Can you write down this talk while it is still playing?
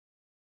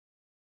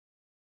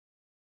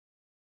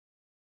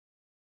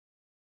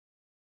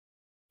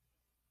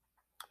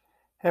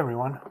Hey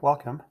everyone,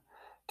 welcome.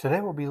 Today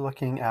we'll be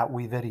looking at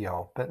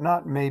WeVideo, but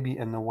not maybe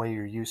in the way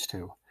you're used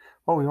to.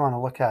 What we want to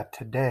look at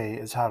today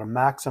is how to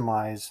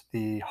maximize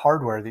the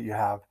hardware that you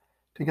have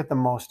to get the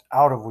most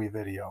out of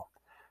WeVideo.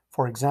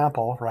 For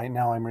example, right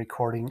now I'm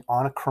recording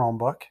on a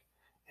Chromebook.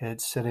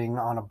 It's sitting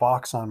on a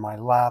box on my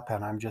lap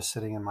and I'm just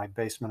sitting in my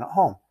basement at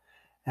home.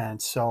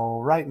 And so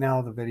right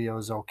now the video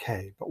is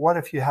okay. But what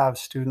if you have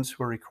students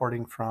who are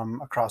recording from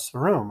across the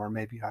room, or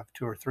maybe you have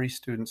two or three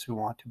students who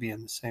want to be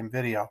in the same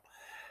video?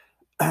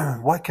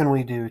 What can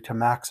we do to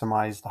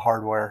maximize the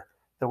hardware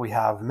that we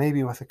have,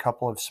 maybe with a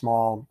couple of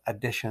small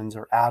additions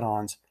or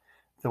add-ons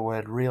that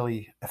would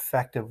really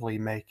effectively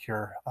make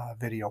your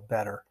video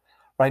better.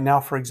 Right now,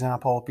 for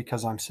example,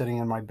 because I'm sitting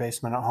in my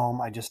basement at home,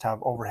 I just have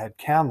overhead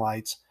can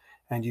lights,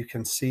 and you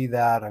can see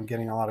that I'm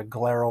getting a lot of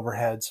glare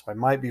overhead, so it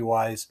might be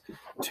wise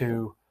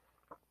to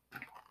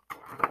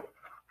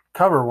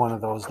cover one of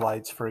those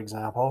lights, for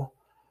example,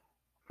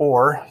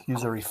 or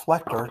use a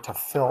reflector to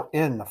fill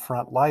in the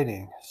front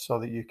lighting so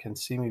that you can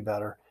see me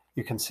better.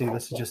 You can see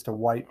this is just a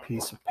white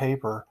piece of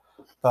paper,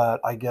 but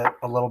I get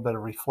a little bit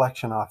of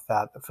reflection off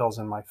that fills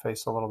in my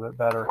face a little bit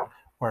better,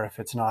 where if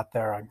it's not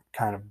there, I'm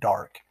kind of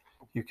dark.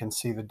 You can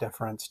see the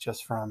difference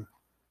just from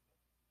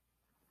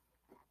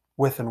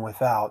with and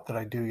without, that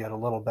I do get a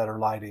little better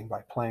lighting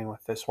by playing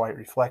with this white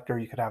reflector.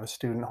 You could have a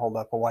student hold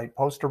up a white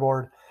poster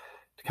board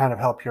to kind of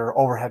help your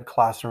overhead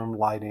classroom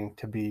lighting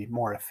to be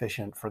more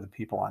efficient for the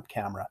people on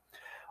camera.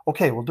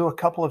 Okay, we'll do a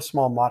couple of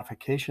small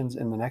modifications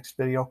in the next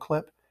video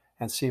clip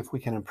and see if we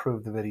can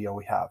improve the video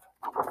we have.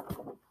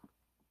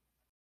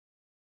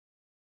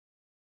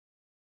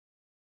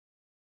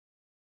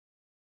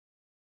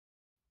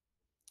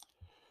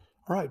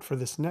 All right, for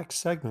this next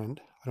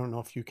segment, I don't know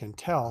if you can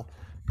tell,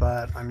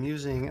 but I'm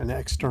using an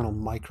external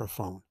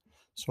microphone.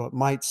 So it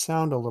might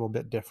sound a little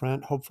bit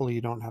different. Hopefully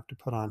you don't have to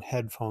put on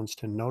headphones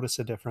to notice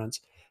a difference,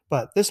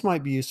 but this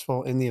might be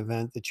useful in the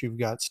event that you've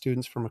got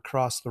students from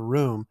across the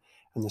room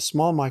and the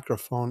small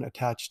microphone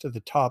attached to the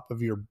top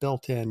of your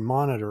built-in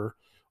monitor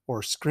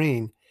or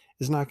screen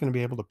is not going to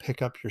be able to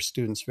pick up your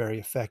students very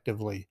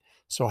effectively.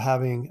 So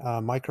having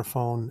a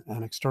microphone,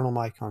 an external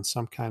mic on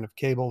some kind of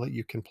cable that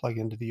you can plug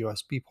into the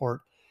USB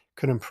port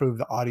could improve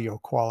the audio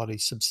quality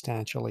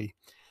substantially.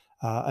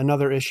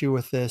 Another issue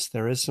with this,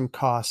 there is some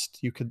cost.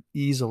 You could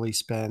easily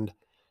spend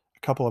a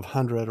couple of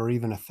hundred or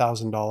even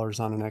 $1,000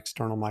 on an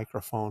external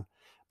microphone.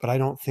 But I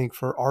don't think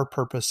for our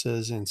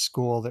purposes in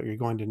school that you're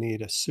going to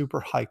need a super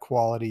high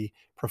quality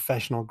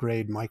professional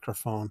grade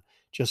microphone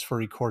just for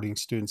recording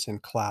students in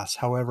class.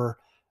 However,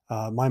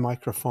 my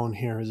microphone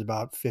here is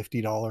about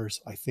 $50.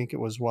 I think it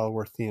was well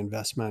worth the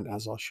investment,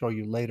 as I'll show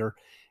you later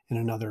in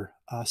another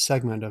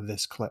segment of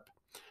this clip.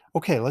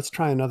 Okay, let's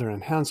try another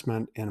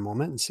enhancement in a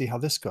moment and see how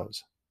this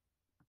goes.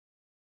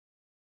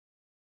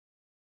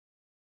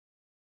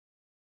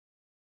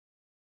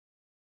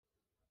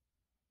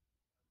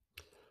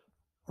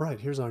 All right,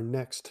 here's our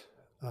next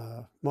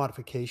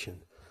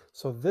modification.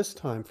 So this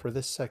time for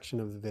this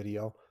section of the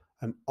video,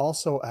 I'm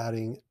also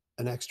adding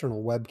an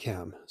external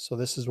webcam. So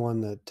this is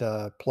one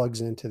that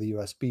plugs into the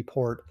USB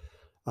port.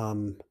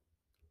 Um,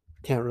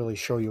 can't really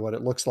show you what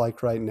it looks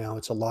like right now.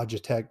 It's a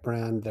Logitech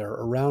brand. They're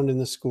around in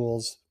the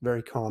schools,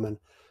 very common.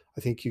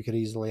 I think you could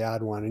easily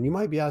add one. And you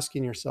might be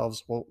asking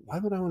yourselves, well, why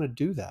would I want to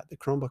do that? The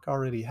Chromebook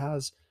already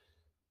has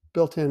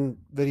built-in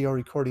video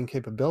recording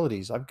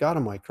capabilities. I've got a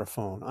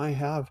microphone. I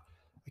have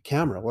a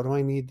camera. What do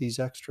I need these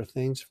extra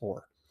things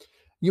for?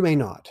 You may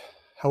not.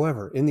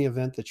 However, in the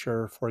event that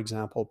you're, for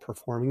example,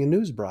 performing a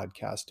news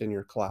broadcast in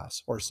your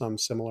class or some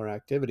similar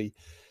activity,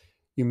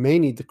 you may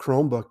need the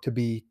Chromebook to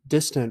be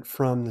distant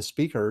from the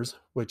speakers,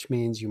 which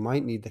means you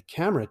might need the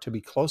camera to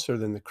be closer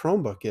than the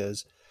Chromebook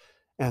is,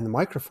 and the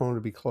microphone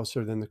to be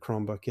closer than the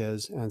Chromebook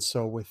is. And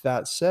so with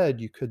that said,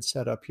 you could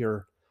set up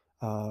your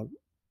uh,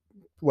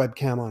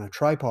 webcam on a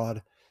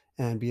tripod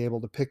and be able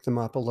to pick them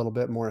up a little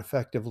bit more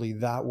effectively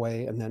that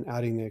way. And then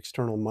adding the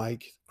external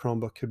mic,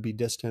 Chromebook could be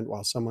distant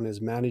while someone is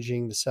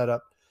managing the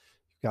setup.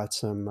 You've got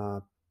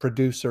some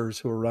producers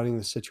who are running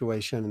the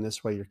situation, and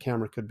this way your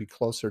camera could be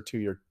closer to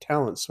your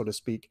talent, so to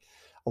speak,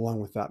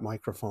 along with that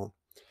microphone.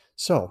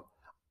 So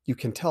you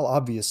can tell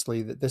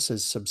obviously that this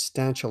is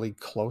substantially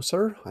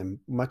closer. I'm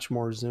much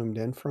more zoomed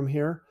in from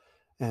here.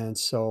 And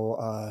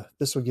so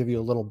this will give you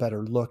a little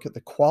better look at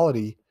the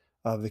quality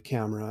of the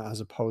camera as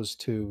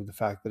opposed to the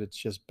fact that it's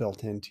just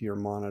built into your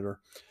monitor.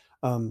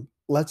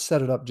 Let's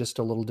set it up just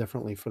a little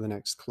differently for the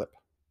next clip.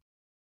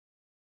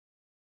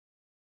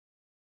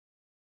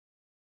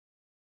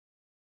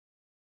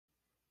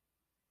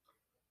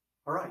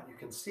 All right, you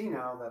can see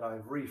now that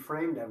I've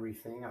reframed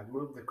everything. I've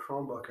moved the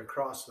Chromebook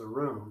across the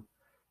room,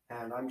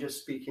 and I'm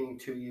just speaking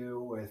to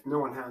you with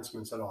no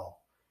enhancements at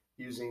all,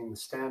 using the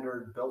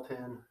standard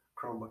built-in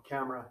Chromebook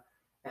camera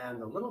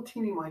and the little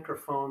teeny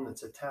microphone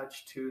that's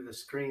attached to the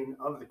screen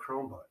of the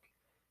Chromebook.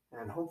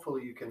 And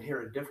hopefully you can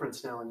hear a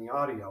difference now in the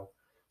audio.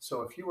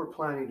 So if you were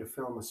planning to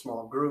film a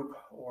small group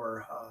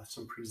or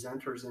some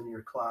presenters in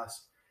your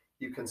class,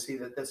 you can see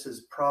that this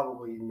is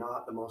probably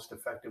not the most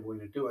effective way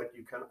to do it.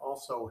 You can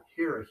also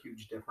hear a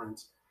huge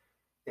difference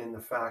in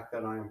the fact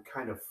that I'm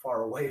kind of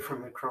far away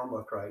from the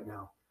Chromebook right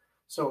now.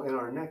 So in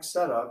our next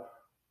setup,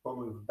 we'll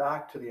move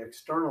back to the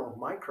external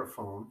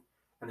microphone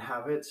and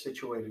have it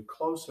situated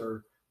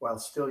closer while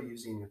still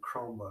using the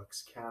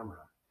Chromebook's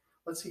camera.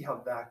 Let's see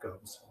how that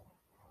goes.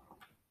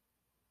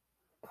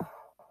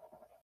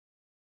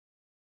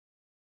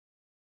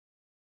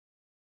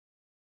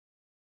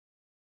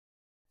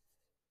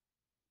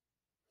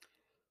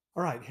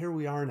 All right, here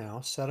we are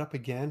now, set up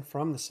again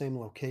from the same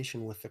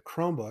location with the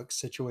Chromebook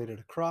situated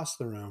across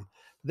the room.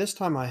 This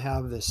time I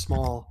have this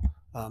small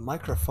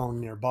microphone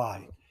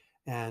nearby.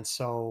 And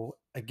so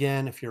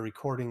again, if you're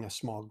recording a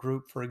small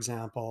group, for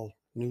example,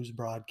 news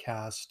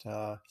broadcast,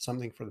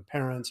 something for the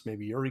parents,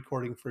 maybe you're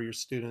recording for your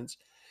students,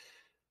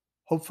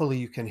 hopefully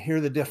you can hear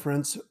the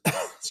difference,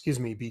 excuse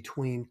me,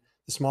 between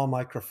the small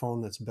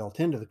microphone that's built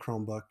into the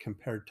Chromebook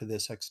compared to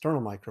this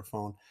external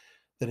microphone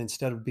that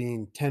instead of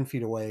being 10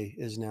 feet away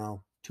is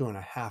now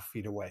 2.5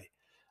 feet away.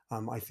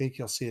 I think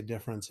you'll see a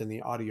difference in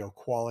the audio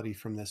quality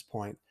from this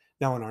point.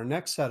 Now in our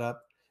next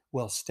setup,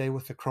 we'll stay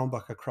with the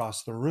Chromebook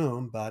across the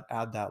room, but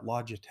add that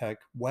Logitech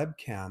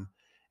webcam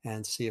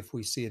and see if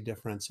we see a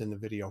difference in the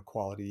video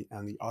quality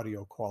and the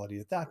audio quality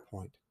at that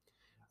point.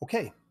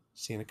 Okay,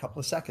 see you in a couple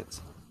of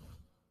seconds.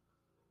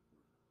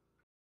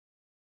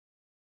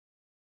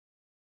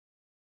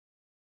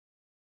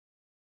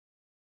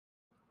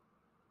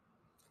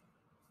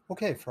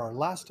 Okay, for our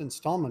last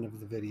installment of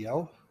the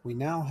video, we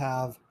now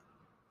have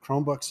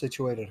Chromebook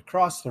situated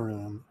across the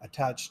room,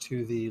 attached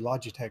to the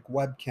Logitech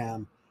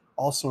webcam,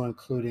 also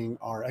including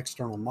our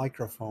external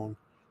microphone.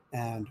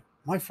 And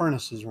my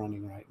furnace is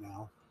running right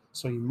now,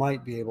 so you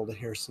might be able to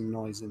hear some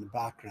noise in the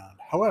background.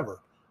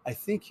 However, I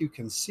think you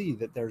can see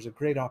that there's a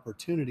great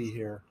opportunity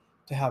here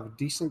to have a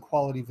decent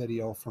quality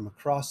video from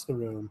across the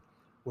room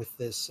with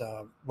this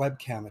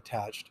webcam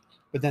attached.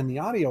 But then the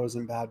audio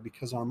isn't bad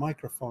because our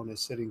microphone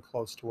is sitting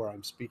close to where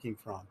I'm speaking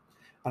from.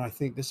 And I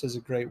think this is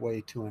a great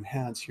way to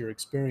enhance your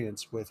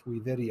experience with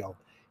WeVideo,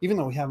 even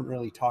though we haven't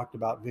really talked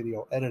about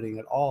video editing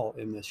at all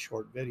in this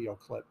short video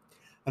clip.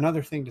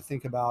 Another thing to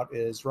think about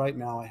is right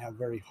now I have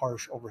very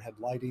harsh overhead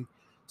lighting.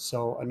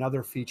 So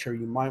another feature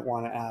you might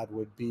want to add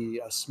would be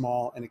a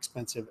small,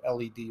 inexpensive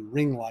LED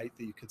ring light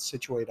that you could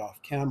situate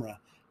off camera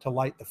to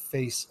light the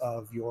face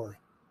of your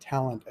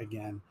talent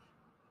again,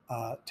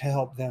 to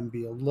help them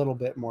be a little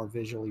bit more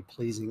visually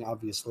pleasing.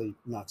 Obviously,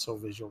 not so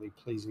visually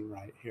pleasing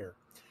right here.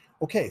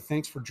 Okay,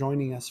 thanks for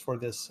joining us for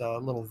this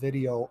little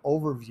video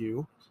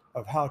overview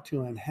of how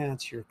to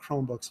enhance your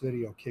Chromebook's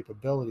video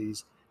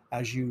capabilities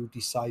as you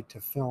decide to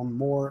film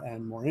more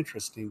and more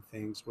interesting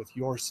things with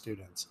your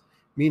students.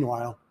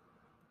 Meanwhile,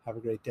 have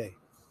a great day.